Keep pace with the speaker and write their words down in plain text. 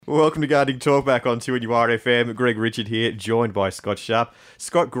Welcome to Gardening Talk, back on 2NURFM. Greg Richard here, joined by Scott Sharp.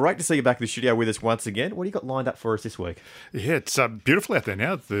 Scott, great to see you back in the studio with us once again. What do you got lined up for us this week? Yeah, it's beautiful out there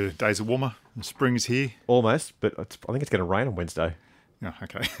now. The days are warmer. The spring's here. Almost, but I think it's going to rain on Wednesday. Oh,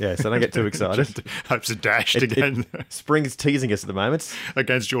 okay. Yeah, so don't get too excited. Hopes are dashed again. Spring's teasing us at the moment.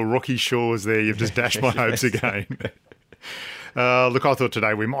 Against your rocky shores there, you've just dashed my hopes again. Look, I thought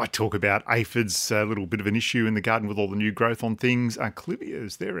today we might talk about aphids, a little bit of an issue in the garden with all the new growth on things.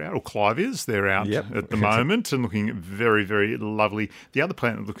 Clivias, they're out, or clivias, they're out at the moment and looking very, very lovely. The other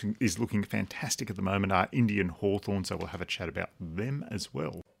plant is looking fantastic at the moment are Indian hawthorn, so we'll have a chat about them as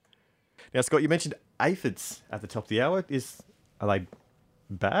well. Now, Scott, you mentioned aphids at the top of the hour. Are they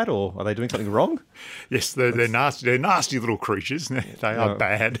bad, or are they doing something wrong? Yes, they're nasty. They're nasty little creatures. They are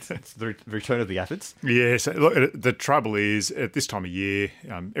bad. It's the return of the aphids. Yes. Look, the trouble is at this time of year,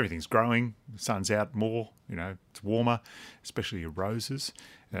 everything's growing. The sun's out more. It's warmer, especially your roses.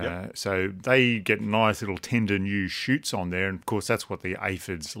 So they get nice little tender new shoots on there, and of course that's what the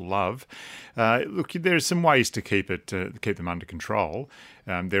aphids love. Look, there's some ways to keep them under control.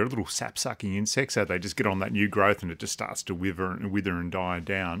 They're little sap-sucking insects, so they just get on that new growth and it just starts to wither and die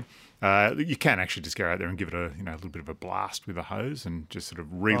down. You can actually just go out there and give it a little bit of a blast with a hose and just sort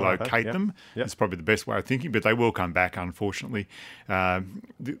of relocate them. Yep. It's probably the best way of thinking, but they will come back, unfortunately.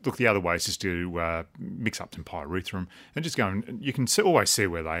 Look, the other way is just to mix up some pyrethrum and just go and you can always see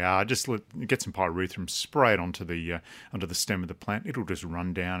where they are. Just get some pyrethrum, spray it onto the stem of the plant. It'll just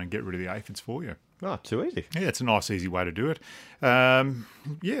run down and get rid of the aphids for you. Oh, too easy. Yeah, it's a nice, easy way to do it.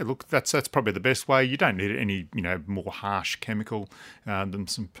 Look, that's probably the best way. You don't need any, more harsh chemical than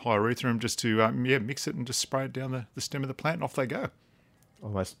some pyrethrum. Just to mix it and just spray it down the stem of the plant, and off they go.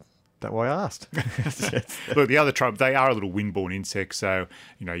 Almost that way I asked. Look, the other trouble, they are a little windborne insect, so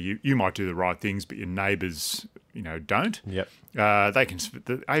you might do the right things, but your neighbours, don't. Yep.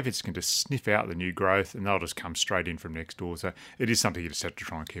 The aphids can just sniff out the new growth, and they'll just come straight in from next door. So it is something you just have to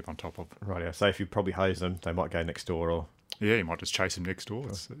try and keep on top of. Right. Yeah. So if you probably hose them, they might go next door, or you might just chase them next door.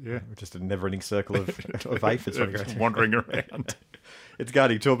 Just a never-ending circle of aphids wandering around. It's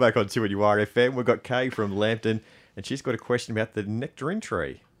Gardening Talk back on 2NURFM. We've got Kay from Lambton, and she's got a question about the nectarine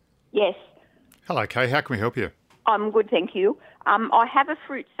tree. Yes. Hello, Kay. How can we help you? I'm good, thank you. I have a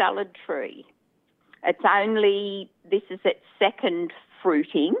fruit salad tree. This is its second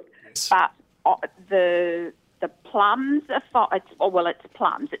fruiting, yes. But the plums are it's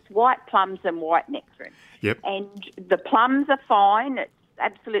plums. It's white plums and white nectarine. Yep. And the plums are fine. It's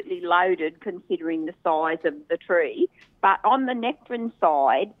absolutely loaded considering the size of the tree. But on the nectarine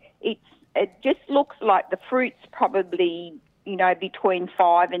side, it just looks like the fruit's probably between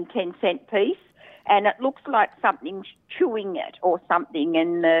 5 and 10 cent piece, and it looks like something's chewing it or something,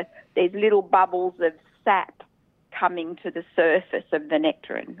 and there's little bubbles of sap coming to the surface of the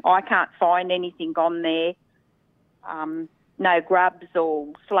nectarine. I can't find anything on there, no grubs or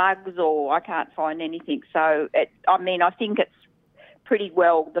slugs, or I can't find anything. So, I think it's pretty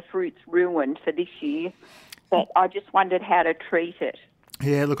well, the fruit's ruined for this year, but I just wondered how to treat it.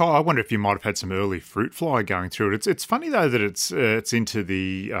 Yeah, look, I wonder if you might have had some early fruit fly going through it. It's funny, though, that it's into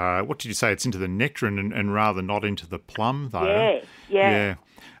the, what did you say, it's into the nectarine and rather not into the plum, though. Yeah.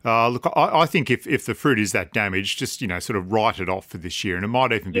 Look, I think if the fruit is that damaged, just, sort of write it off for this year. And it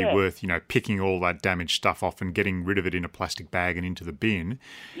might even be worth, picking all that damaged stuff off and getting rid of it in a plastic bag and into the bin.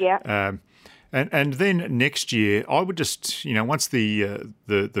 Yeah. And then next year, I would just, once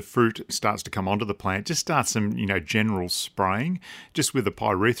the fruit starts to come onto the plant, just start some, general spraying, just with a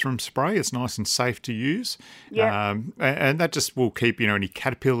pyrethrum spray. It's nice and safe to use. Yeah. And that just will keep, any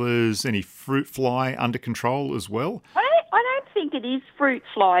caterpillars, any fruit fly under control as well. I don't think it is fruit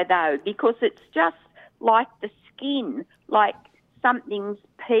fly, though, because it's just like the skin, like something's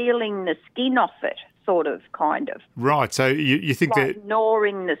peeling the skin off it. Kind of. Right, so you think like that...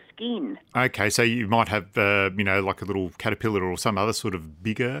 gnawing the skin. Okay, so you might have, like a little caterpillar or some other sort of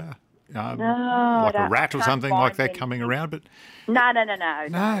bigger, like a rat or something like that coming around, but... No,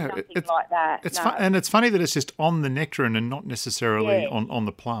 nothing like that. It's and it's funny that it's just on the nectarine and not necessarily on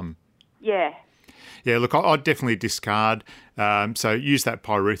the plum. Yeah. Yeah, look, I'd definitely discard. So use that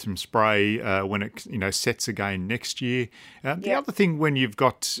pyrethrum spray when it sets again next year. The other thing, when you've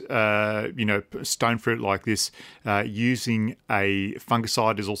got stone fruit like this, using a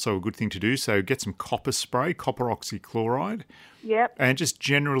fungicide is also a good thing to do. So get some copper spray, copper oxychloride. Yep. And just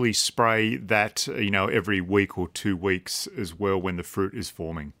generally spray that every week or 2 weeks as well when the fruit is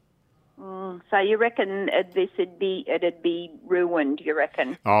forming. So you reckon it'd be ruined? You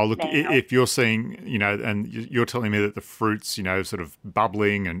reckon? Oh, look, now? if you're seeing, and you're telling me that the fruit's, sort of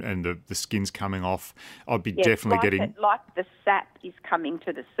bubbling and the skin's coming off, I'd be definitely getting... like the sap is coming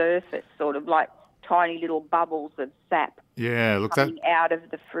to the surface, sort of like tiny little bubbles of sap. Yeah, look, coming out of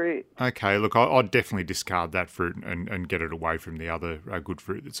the fruit. Okay, look, I'd definitely discard that fruit and get it away from the other good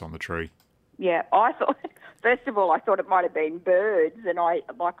fruit that's on the tree. Yeah, I thought, first of all, I thought it might have been birds, and I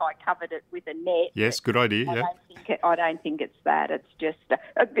covered it with a net. Yes, good idea. I don't think it's that. It's just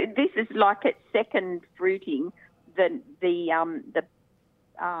this is like its second fruiting. The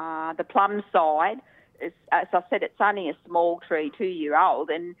plum side is, as I said, it's only a small tree,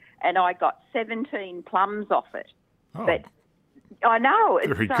 2-year-old, and I got 17 plums off it. Oh, but I know it's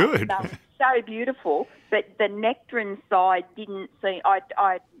very good. So beautiful. But the nectarine side didn't seem. I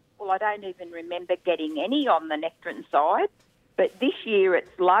don't even remember getting any on the nectarine side. But this year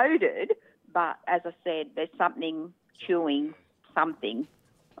it's loaded. But as I said, there's something chewing something.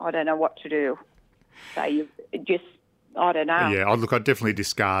 I don't know what to do. So you just, I don't know. Yeah, I'd definitely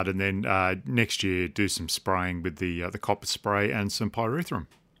discard, and then next year do some spraying with the copper spray and some pyrethrum.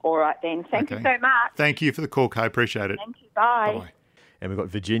 All right then. Thank you so much. Thank you for the call, Kay. Appreciate it. Thank you. Bye. Bye. And we've got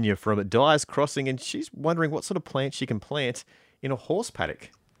Virginia from Dyers Crossing, and she's wondering what sort of plants she can plant in a horse paddock.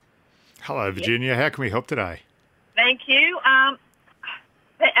 Hello, Virginia. How can we help today? Thank you. And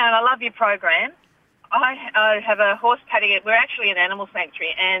I love your program. I have a horse paddock. We're actually an animal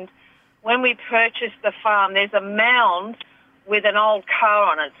sanctuary, and when we purchased the farm, there's a mound with an old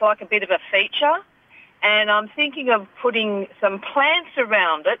car on it. It's like a bit of a feature. And I'm thinking of putting some plants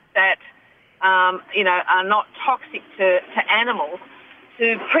around it that, are not toxic to animals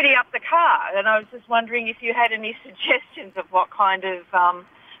to pretty up the car. And I was just wondering if you had any suggestions of what kind of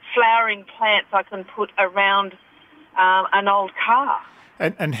flowering plants I can put around an old car.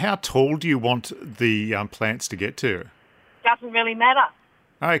 And how tall do you want the plants to get to? Doesn't really matter.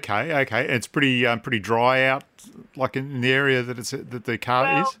 Okay. It's pretty dry out, like in the area that the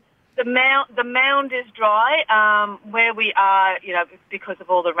car is. The mound is dry where we are, because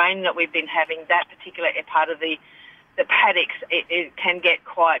of all the rain that we've been having. That particular part of the paddocks it can get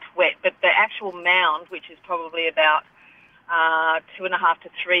quite wet, but the actual mound, which is probably about 2.5 to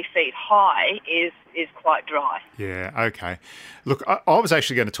 3 feet high, is quite dry. Yeah, okay. Look, I was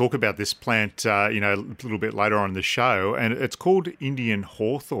actually going to talk about this plant, a little bit later on in the show, and it's called Indian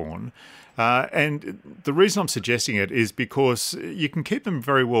hawthorn. And the reason I'm suggesting it is because you can keep them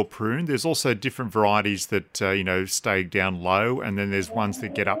very well pruned. There's also different varieties that, stay down low, and then there's ones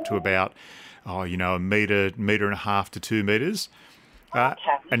that get up to about, a metre and a half to 2 metres.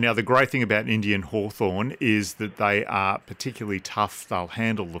 And now the great thing about Indian hawthorn is that they are particularly tough. They'll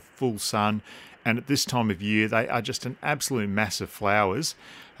handle the full sun. And at this time of year, they are just an absolute mass of flowers.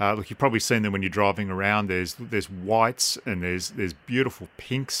 Look, you've probably seen them when you're driving around. There's whites and there's beautiful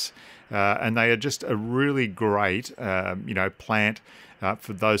pinks. And they are just a really great, plant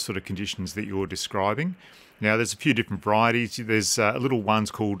for those sort of conditions that you're describing. Now, there's a few different varieties. There's little ones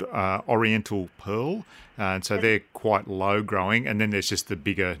called Oriental Pearl, and so they're quite low growing. And then there's just the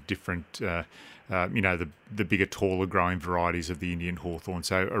bigger, different, the bigger, taller growing varieties of the Indian hawthorn.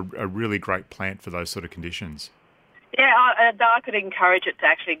 So a really great plant for those sort of conditions. Yeah, I could encourage it to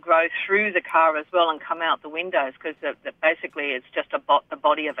actually grow through the car as well and come out the windows, because basically it's just the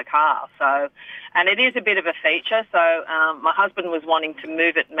body of a car. So, and it is a bit of a feature. So my husband was wanting to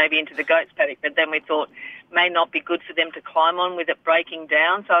move it maybe into the goats paddock, but then we thought may not be good for them to climb on with it breaking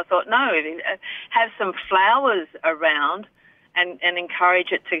down. So I thought, no, have some flowers around and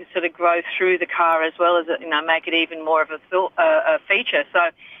encourage it to sort of grow through the car as well as, make it even more of a feature. So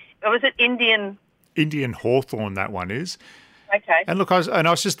was it Indian hawthorn, that one is. Okay. And look, I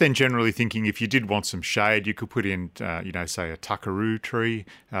was just then generally thinking if you did want some shade, you could put in, say a tuckaroo tree.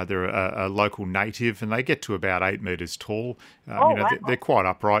 They're a local native, and they get to about 8 metres tall. Wow. They're quite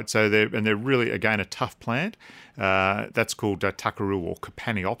upright, so they're really, again, a tough plant. That's called tuckaroo, or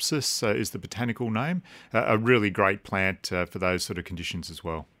Capaniopsis is the botanical name. A really great plant for those sort of conditions as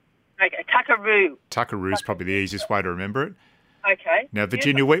well. Okay, tuckaroo. Tuckaroo is probably the easiest way to remember it. Okay. Now,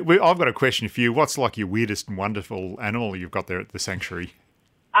 Virginia, I've got a question for you. What's like your weirdest and wonderful animal you've got there at the sanctuary?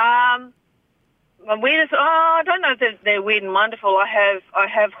 My weirdest, I don't know if they're weird and wonderful. I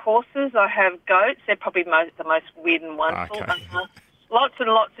have horses, I have goats. They're probably the most weird and wonderful. Okay. Lots and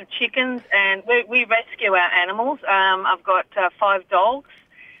lots of chickens, and we rescue our animals. I've got 5 dogs,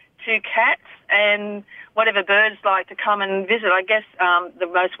 2 cats, and whatever birds like to come and visit. I guess the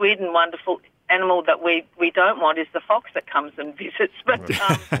most weird and wonderful animal that we don't want is the fox that comes and visits. But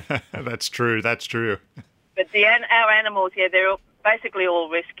That's true. But our animals, basically all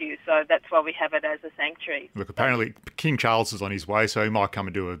rescue, so that's why we have it as a sanctuary. Look, apparently King Charles is on his way, so he might come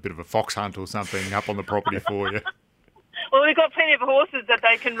and do a bit of a fox hunt or something up on the property for you. Well, we've got plenty of horses that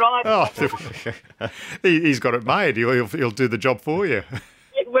they can ride. Oh, he's got it made. He'll do the job for you.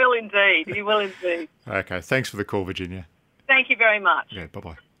 He will indeed. He will indeed. Okay, thanks for the call, Virginia. Thank you very much. Yeah,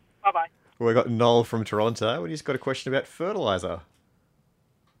 bye-bye. Bye-bye. We've got Noel from Toronto, and he's got a question about fertiliser.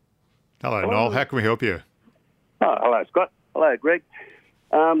 Hello, Noel. How can we help you? Oh, hello, Scott. Hello, Greg.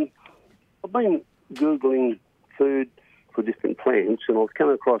 I've been Googling food for different plants, and I've come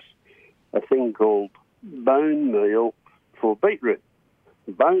across a thing called bone meal for beetroot.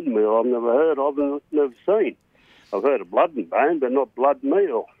 Bone meal I've never heard of and never seen. I've heard of blood and bone, but not blood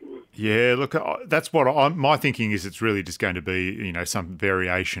meal. Yeah, look, that's what my thinking is. It's really just going to be, some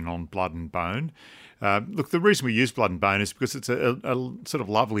variation on blood and bone. Look, the reason we use blood and bone is because it's a sort of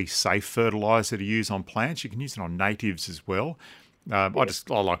lovely, safe fertiliser to use on plants. You can use it on natives as well. I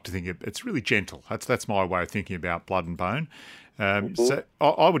like to think it's really gentle. That's my way of thinking about blood and bone. So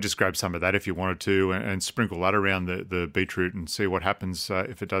I would just grab some of that if you wanted to and sprinkle that around the beetroot and see what happens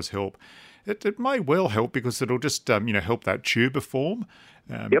if it does help. It may well help because it'll just help that tuber form.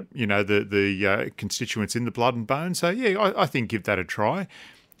 The constituents in the blood and bone. So yeah, I think give that a try.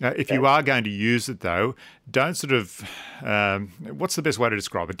 If you are going to use it, though, don't sort of, what's the best way to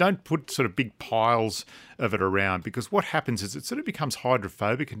describe it? Don't put sort of big piles of it around, because what happens is it sort of becomes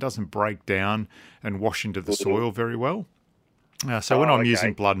hydrophobic and doesn't break down and wash into the soil very well. So when I'm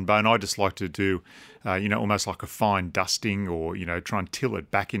using blood and bone, I just like to do, almost like a fine dusting, or, try and till it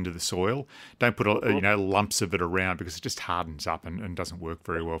back into the soil. Don't put, lumps of it around, because it just hardens up and doesn't work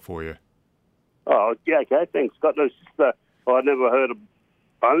very well for you. Oh, yeah, okay, thanks, Scott. I never heard of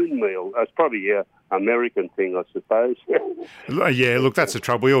bone meal. That's probably an American thing, I suppose. Yeah, look, that's the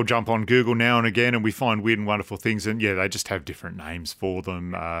trouble. We all jump on Google now and again, and we find weird and wonderful things, and yeah, they just have different names for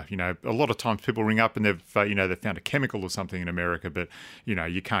them. A lot of times people ring up and they've found a chemical or something in America, but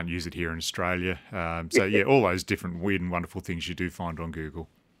you can't use it here in Australia. All those different weird and wonderful things you do find on Google.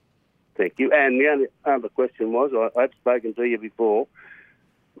 Thank you. And the only other question was, I've spoken to you before.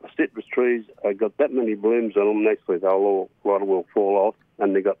 Citrus trees, I got that many blooms on them. Next week, a lot will fall off,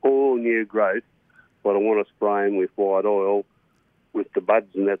 and they got all new growth. But I want to spray them with white oil, with the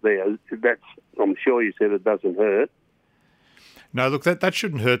buds and that there. I'm sure you said it doesn't hurt. No, look, that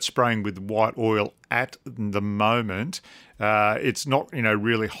shouldn't hurt spraying with white oil at the moment. It's not,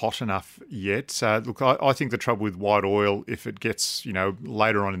 really hot enough yet. Look, I think the trouble with white oil, if it gets,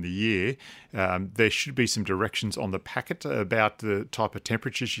 later on in the year, there should be some directions on the packet about the type of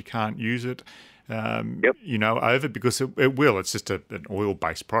temperatures you can't use it. Over, because it will. It's just an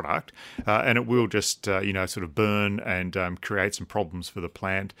oil-based product, and it will just, sort of burn and create some problems for the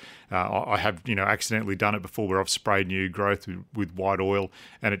plant. I have, accidentally done it before, where I've sprayed new growth with white oil,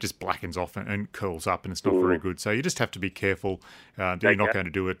 and it just blackens off and curls up, and it's not very good. So you just have to be careful that you're not going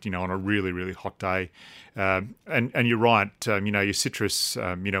to do it, on a really, really hot day. And you're right. Your citrus,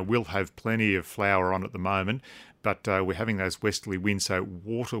 will have plenty of flower on at the moment. But we're having those westerly winds, so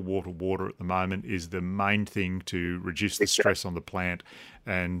water at the moment is the main thing to reduce the stress on the plant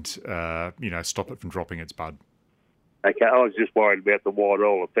and, stop it from dropping its bud. Okay, I was just worried about the white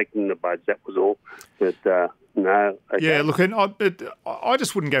oil affecting the buds, that was all. But, no. Okay. Yeah, look, and I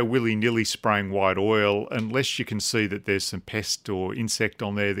just wouldn't go willy-nilly spraying white oil unless you can see that there's some pest or insect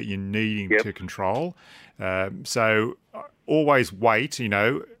on there that you're needing to control. So always wait,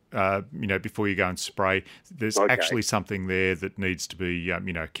 before you go and spray. There's actually something there that needs to be,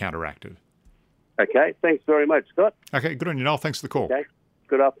 counteracted. Okay, thanks very much, Scott. Okay, good on you, Noel. Thanks for the call. Okay,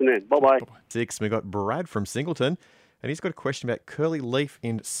 good afternoon. Bye-bye. Bye-bye. 6, we got Brad from Singleton, and he's got a question about curly leaf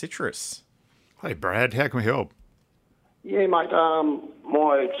in citrus. Hey, Brad, how can we help? Yeah, mate,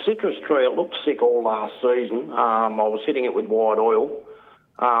 my citrus tree, it looked sick all last season. I was hitting it with white oil.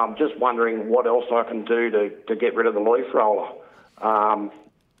 Just wondering what else I can do to get rid of the leaf roller.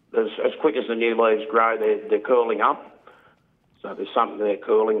 As quick as the new leaves grow, they're curling up. So there's something there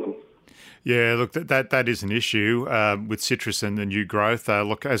curling them. Yeah, look, that is an issue with citrus and the new growth.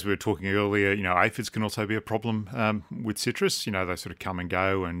 Look, as we were talking earlier, aphids can also be a problem with citrus. They sort of come and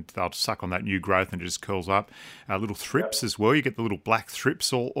go, and they'll suck on that new growth and it just curls up. Little thrips as well. You get the little black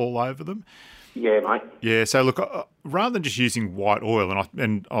thrips all over them. Yeah, mate. Yeah, so look, rather than just using white oil,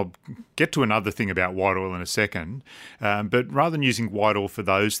 and I'll get to another thing about white oil in a second, but rather than using white oil for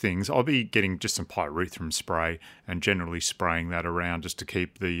those things, I'll be getting just some pyrethrum spray and generally spraying that around just to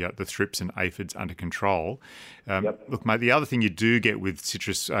keep the thrips and aphids under control. Look, mate, the other thing you do get with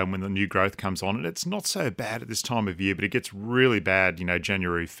citrus when the new growth comes on, and it's not so bad at this time of year, but it gets really bad,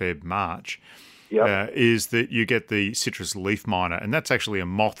 January, Feb, March, is that you get the citrus leaf miner, and that's actually a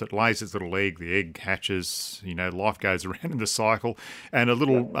moth that lays its little egg. The egg hatches, life goes around in the cycle, and a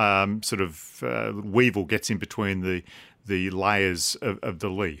little weevil gets in between the layers of the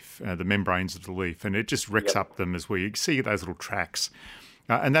leaf, the membranes of the leaf, and it just wrecks up them as well. You see those little tracks.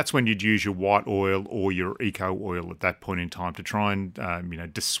 And that's when you'd use your white oil or your eco oil at that point in time to try and,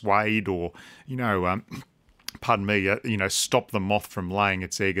 dissuade or, pardon me, stop the moth from laying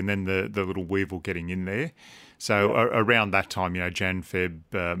its egg and then the little weevil getting in there. So around that time, Jan,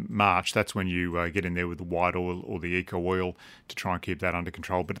 Feb, March, that's when you get in there with the white oil or the eco oil to try and keep that under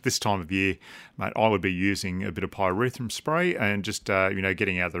control. But at this time of year, mate, I would be using a bit of pyrethrum spray and just,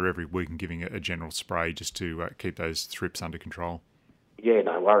 getting out there every week and giving a general spray just to keep those thrips under control. Yeah,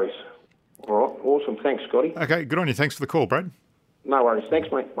 no worries. All right, awesome. Thanks, Scotty. Okay, good on you. Thanks for the call, Brad. No worries.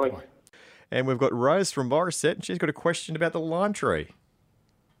 Thanks, mate. Bye. And we've got Rose from Morisset, and she's got a question about the lime tree.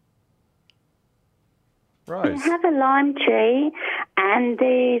 Rose. I have a lime tree, and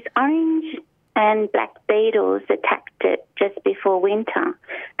there's orange and black beetles attacked it just before winter,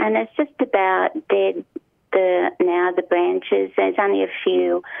 and it's just about dead. The branches, there's only a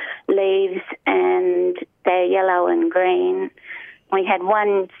few leaves, and they're yellow and green. We had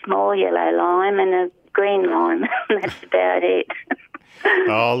one small yellow lime and a green lime. That's about it.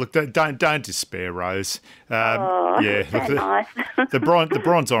 Oh, look! Don't despair, Rose. Yeah, nice. the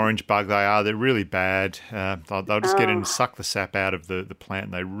bronze orange bug. They're really bad. They'll just get in and suck the sap out of the plant,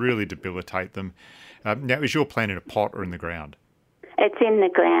 and they really debilitate them. Now, is your plant in a pot or in the ground? It's in the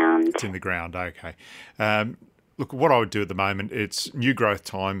ground. It's in the ground. Okay. Look, what I would do at the moment, it's new growth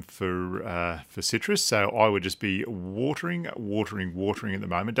time for citrus, so I would just be watering at the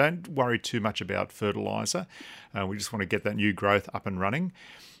moment. Don't worry too much about fertiliser. We just want to get that new growth up and running.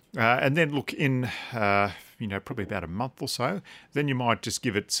 And then look, in probably about a month or so, then you might just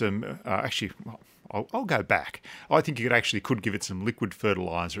give it some, I'll go back. I think you could give it some liquid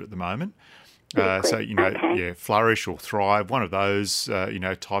fertiliser at the moment. Flourish or Thrive, one of those,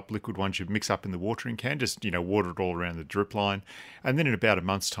 type liquid ones you mix up in the watering can, just, water it all around the drip line. And then in about a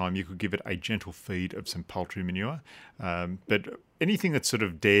month's time, you could give it a gentle feed of some poultry manure. But anything that's sort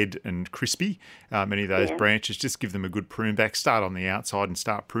of dead and crispy, any of those branches, just give them a good prune back. Start on the outside and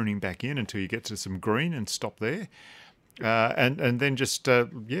start pruning back in until you get to some green and stop there. And then just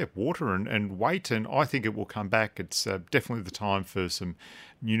water and wait, and I think it will come back. It's definitely the time for some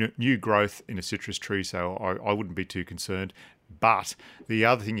new growth in a citrus tree, so I wouldn't be too concerned. But the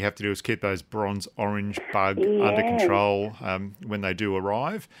other thing you have to do is keep those bronze orange bug under control when they do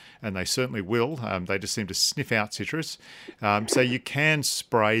arrive, and they certainly will. They just seem to sniff out citrus, so you can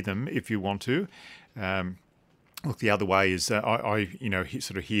spray them if you want to. Look, the other way is I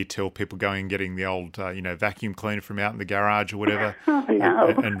sort of tell people going and getting the old, vacuum cleaner from out in the garage or whatever,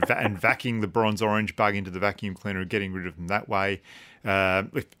 and vacuuming the bronze orange bug into the vacuum cleaner and getting rid of them that way.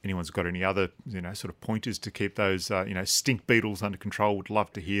 If anyone's got any other, sort of pointers to keep those, stink beetles under control, would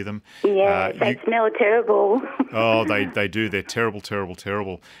love to hear them. Yeah, they smell terrible. Oh, they do. They're terrible, terrible,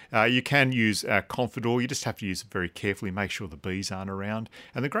 terrible. You can use Confidor. You just have to use it very carefully. Make sure the bees aren't around.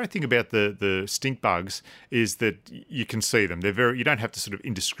 And the great thing about the stink bugs is that you can see them. You don't have to sort of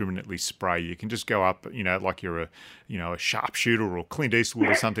indiscriminately spray. You can just go up, like you're a sharpshooter or Clint Eastwood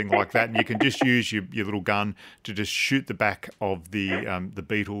or something like that, and you can just use your little gun to just shoot the back of the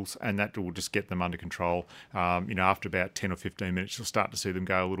beetles, and that will just get them under control. After about 10 or 15 minutes, you'll start to see them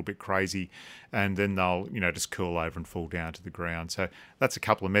go a little bit crazy, and then they'll, just curl over and fall down to the ground. So that's a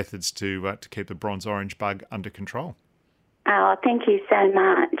couple of methods to keep the bronze orange bug under control. Oh, thank you so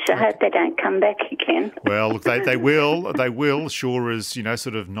much. I hope they don't come back again. Well, look, they will. They will, sure as,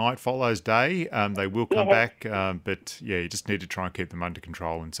 sort of night follows day. They will come back, but, you just need to try and keep them under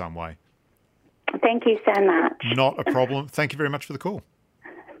control in some way. Thank you so much. Not a problem. Thank you very much for the call.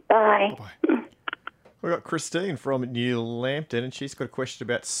 Bye. Bye-bye. We've got Christine from New Lambton, and she's got a question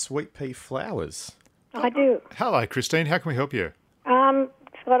about sweet pea flowers. I do. Hello, Christine. How can we help you?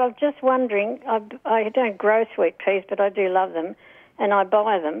 But I'm just wondering, I don't grow sweet peas, but I do love them, and I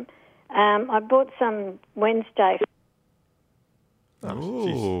buy them. I bought some Wednesday.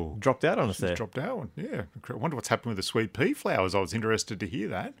 Oh, dropped out on us there. Dropped out. Yeah. I wonder what's happened with the sweet pea flowers. I was interested to hear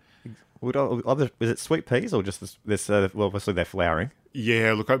that. Is it sweet peas or just this? Obviously they're flowering.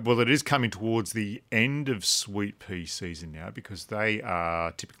 Yeah, look, it is coming towards the end of sweet pea season now, because they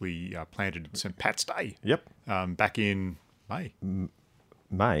are typically planted in St. Pat's Day. Yep. Back in May.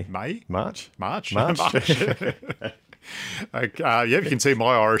 March. Yeah, you can see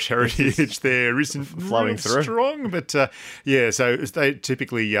my Irish heritage there isn't Flowing real through. strong, but so they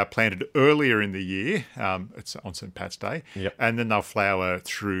typically planted earlier in the year. It's on St. Pat's Day, Yep. and then they'll flower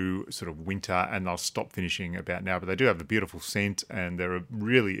through sort of winter, and they'll stop finishing about now. But they do have a beautiful scent, and they're a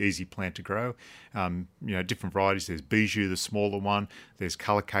really easy plant to grow. Different varieties. There's Bijou, the smaller one. There's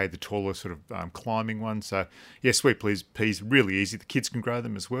Calicade, the taller sort of climbing one. So yeah, sweet peas really easy. The kids can grow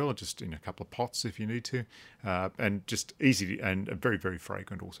them as well, just in a couple of pots if you need to, and just easy and very, very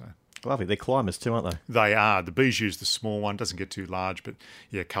fragrant also. Lovely. They're climbers too, aren't they? They are. The Bijou's the small one, doesn't get too large, but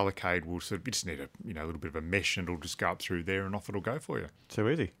yeah, Calicade will sort of, you just need a little bit of a mesh and it'll just go up through there and off it'll go for you. Too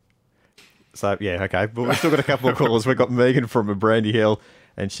easy. So, yeah, okay. But we've still got a couple of callers. We've got Megan from Brandy Hill,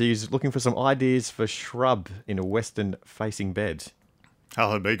 and she's looking for some ideas for shrub in a western-facing bed.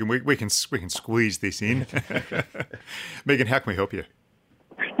 Hello, Megan. We can squeeze this in. Megan, how can we help you?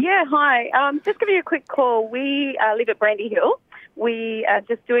 Yeah, hi. Just give you a quick call. We live at Brandy Hill. We are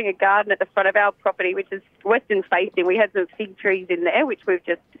just doing a garden at the front of our property, which is western facing. We had some fig trees in there, which we've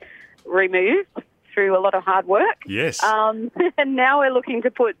just removed through a lot of hard work. Yes. And now we're looking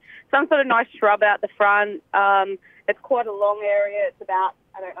to put some sort of nice shrub out the front. It's quite a long area. It's about,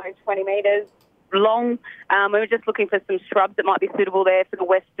 20 metres long. We were just looking for some shrubs that might be suitable there for the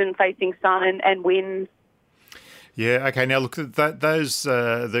western facing sun and wind. Yeah, okay. Now, look, those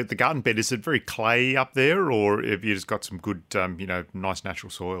the garden bed, is it very clay up there, or have you just got some good, nice natural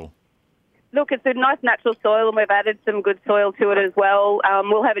soil? Look, it's a nice natural soil, and we've added some good soil to it as well.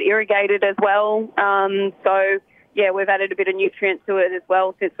 We'll have it irrigated as well. We've added a bit of nutrient to it as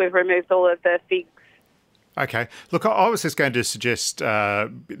well since we've removed all of the figs. Okay. Look, I was just going to suggest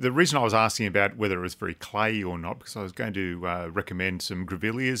the reason I was asking about whether it was very clay or not, because I was going to recommend some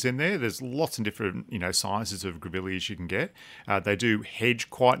grevilleas in there. There's lots of different, sizes of grevilleas you can get. They do hedge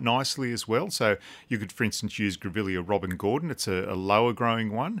quite nicely as well. So you could, for instance, use Grevillea Robin Gordon. It's a lower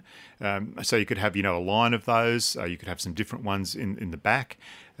growing one. So you could have, a line of those. You could have some different ones in the back.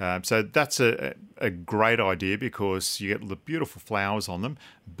 So that's a great idea because you get the beautiful flowers on them,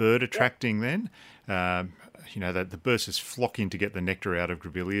 bird attracting then. The birds just flock in to get the nectar out of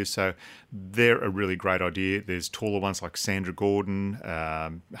grevilleas. So they're a really great idea. There's taller ones like Sandra Gordon,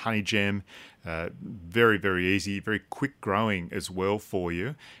 Honey Gem, very, very easy, very quick growing as well for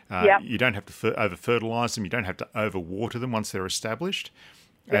you. You don't have to over-fertilise them. You don't have to over-water them once they're established.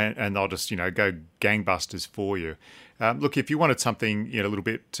 And they'll just, go gangbusters for you. Look, if you wanted something, a little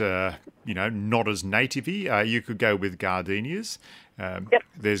bit, not as native-y, you could go with gardenias.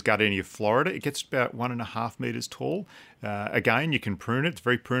 There's Gardenia Florida. It gets about 1.5 metres tall. Again, you can prune it. It's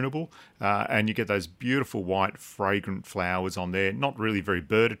very prunable. And you get those beautiful white, fragrant flowers on there. Not really very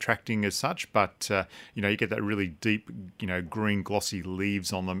bird-attracting as such, but, you get that really deep, green, glossy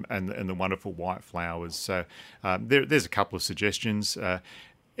leaves on them and the wonderful white flowers. So there's a couple of suggestions.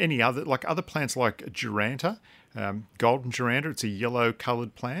 Any other plants like Duranta, golden Duranta, it's a yellow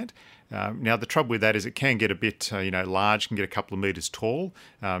coloured plant. Now, the trouble with that is it can get a bit, large, can get a couple of metres tall.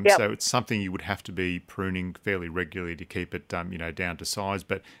 So it's something you would have to be pruning fairly regularly to keep it, down to size.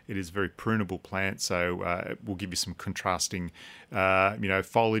 But it is a very prunable plant, so it will give you some contrasting,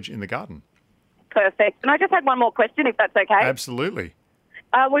 foliage in the garden. Perfect. And I just had one more question, if that's okay. Absolutely.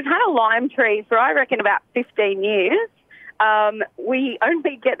 We've had a lime tree for, I reckon, about 15 years. We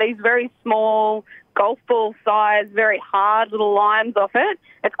only get these very small golf ball size, very hard little limes off it.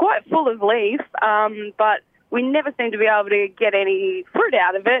 It's quite full of leaf, but we never seem to be able to get any fruit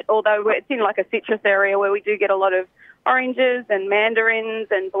out of it, although it's in like a citrus area where we do get a lot of oranges and mandarins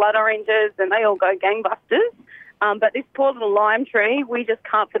and blood oranges, and they all go gangbusters. But this poor little lime tree, we just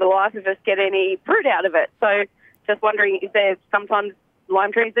can't for the life of us get any fruit out of it. So just wondering, is there sometimes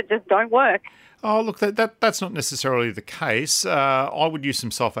lime trees that just don't work? Oh, look, that's not necessarily the case. I would use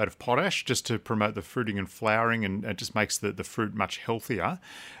some sulphate of potash just to promote the fruiting and flowering, and it just makes the fruit much healthier.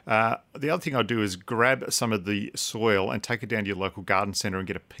 The other thing I'd do is grab some of the soil and take it down to your local garden centre and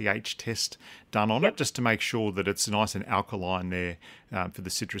get a pH test done on it, just to make sure that it's nice and alkaline there for the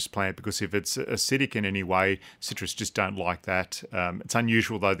citrus plant, because if it's acidic in any way, citrus just don't like that. It's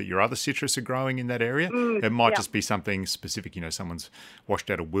unusual, though, that your other citrus are growing in that area. It might just be something specific, someone's washed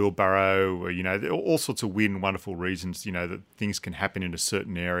out a wheelbarrow, or, all sorts of weird and wonderful reasons, that things can happen in a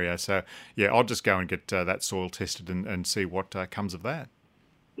certain area. So, yeah, I'll just go and get that soil tested and see what comes of that.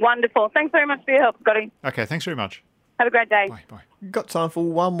 Wonderful. Thanks very much for your help, Scotty. Okay, thanks very much. Have a great day. Bye. Got time for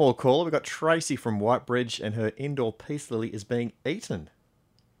one more caller. We've got Tracy from Whitebridge, and her indoor peace lily is being eaten.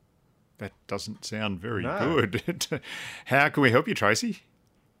 That doesn't sound very good. How can we help you, Tracy?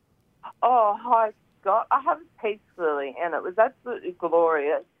 Oh, hi, Scott. I have a peace lily, and it was absolutely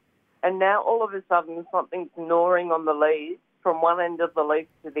glorious. and now all of a sudden something's gnawing on the leaves from one end of the leaf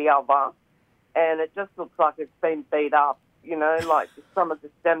to the other, and it just looks like it's been beat up, you know, like some of the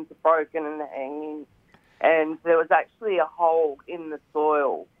stems are broken and hanging, and there was actually a hole in the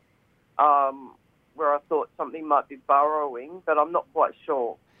soil where I thought something might be burrowing, but I'm not quite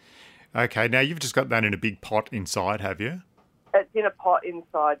sure. Okay, now you've just got that in a big pot inside, have you? It's in a pot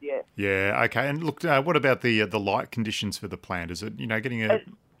inside, yes. Yeah, okay. And look, what about the light conditions for the plant? Is it, getting a... It's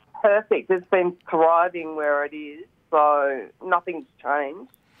perfect. It's been thriving where it is, so nothing's changed.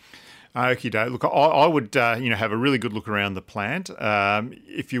 Okie doke. Look, I would, have a really good look around the plant.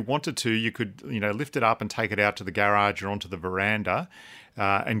 If you wanted to, you could, lift it up and take it out to the garage or onto the veranda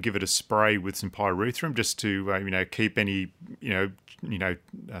and give it a spray with some pyrethrum just to, keep any,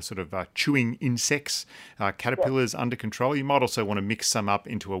 chewing insects, caterpillars under control. You might also want to mix some up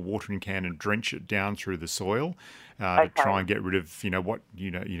into a watering can and drench it down through the soil to try and get rid of, what,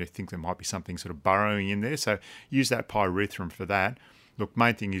 you think there might be something sort of burrowing in there. So use that pyrethrum for that. Look,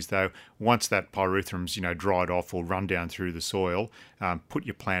 main thing is, though, once that pyrethrum's, dried off or run down through the soil, put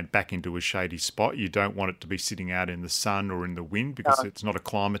your plant back into a shady spot. You don't want it to be sitting out in the sun or in the wind because it's not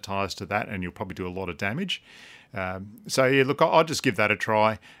acclimatised to that and you'll probably do a lot of damage. Look, I'll just give that a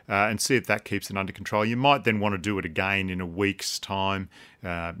try and see if that keeps it under control. You might then want to do it again in a week's time.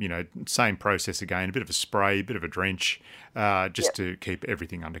 Same process again, a bit of a spray, a bit of a drench, to keep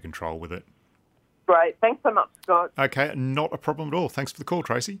everything under control with it. Great. Thanks so much, Scott. Okay, not a problem at all. Thanks for the call,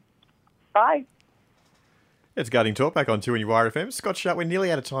 Tracy. Bye. It's Gardening Talk back on 2NURFM. Scott Sharp, we're nearly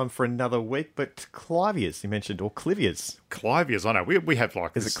out of time for another week, but clivias, you mentioned, or clivias. Clivias, I know. We have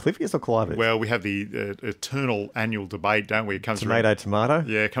like... Is it clivias or clivias? Well, we have the eternal annual debate, don't we? It comes Tomato.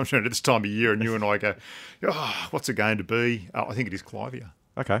 Yeah, it comes around at this time of year and you and I go, what's it going to be? I think it is clivia.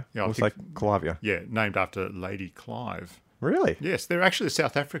 Okay, yeah, we'll say clivia. Yeah, named after Lady Clive. Really? Yes, they're actually a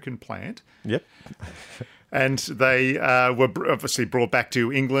South African plant. Yep. And they were obviously brought back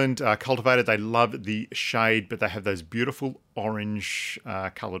to England, cultivated. They love the shade, but they have those beautiful orange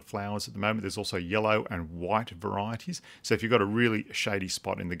coloured flowers at the moment. There's also yellow and white varieties. So if you've got a really shady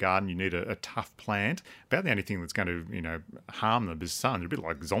spot in the garden, you need a tough plant. About the only thing that's going to, harm them is sun. They're a bit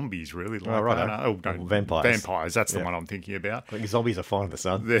like zombies, really. Like, vampires. Vampires, that's the one I'm thinking about. I think zombies are fine in the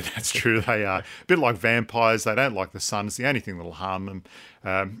sun. Yeah, that's true, they are. A bit like vampires. They don't like the sun. It's the only thing that'll harm them.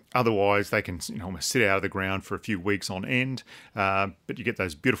 Otherwise, they can almost sit out of the ground for a few weeks on end. But you get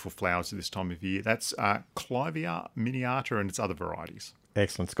those beautiful flowers at this time of year. That's Clivia miniata and its other varieties.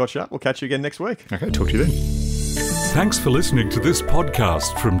 Excellent. Scott Sharp, we'll catch you again next week. Okay, talk to you then. Thanks for listening to this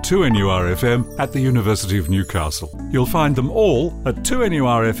podcast from 2NURFM at the University of Newcastle. You'll find them all at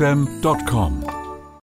 2NURFM.com.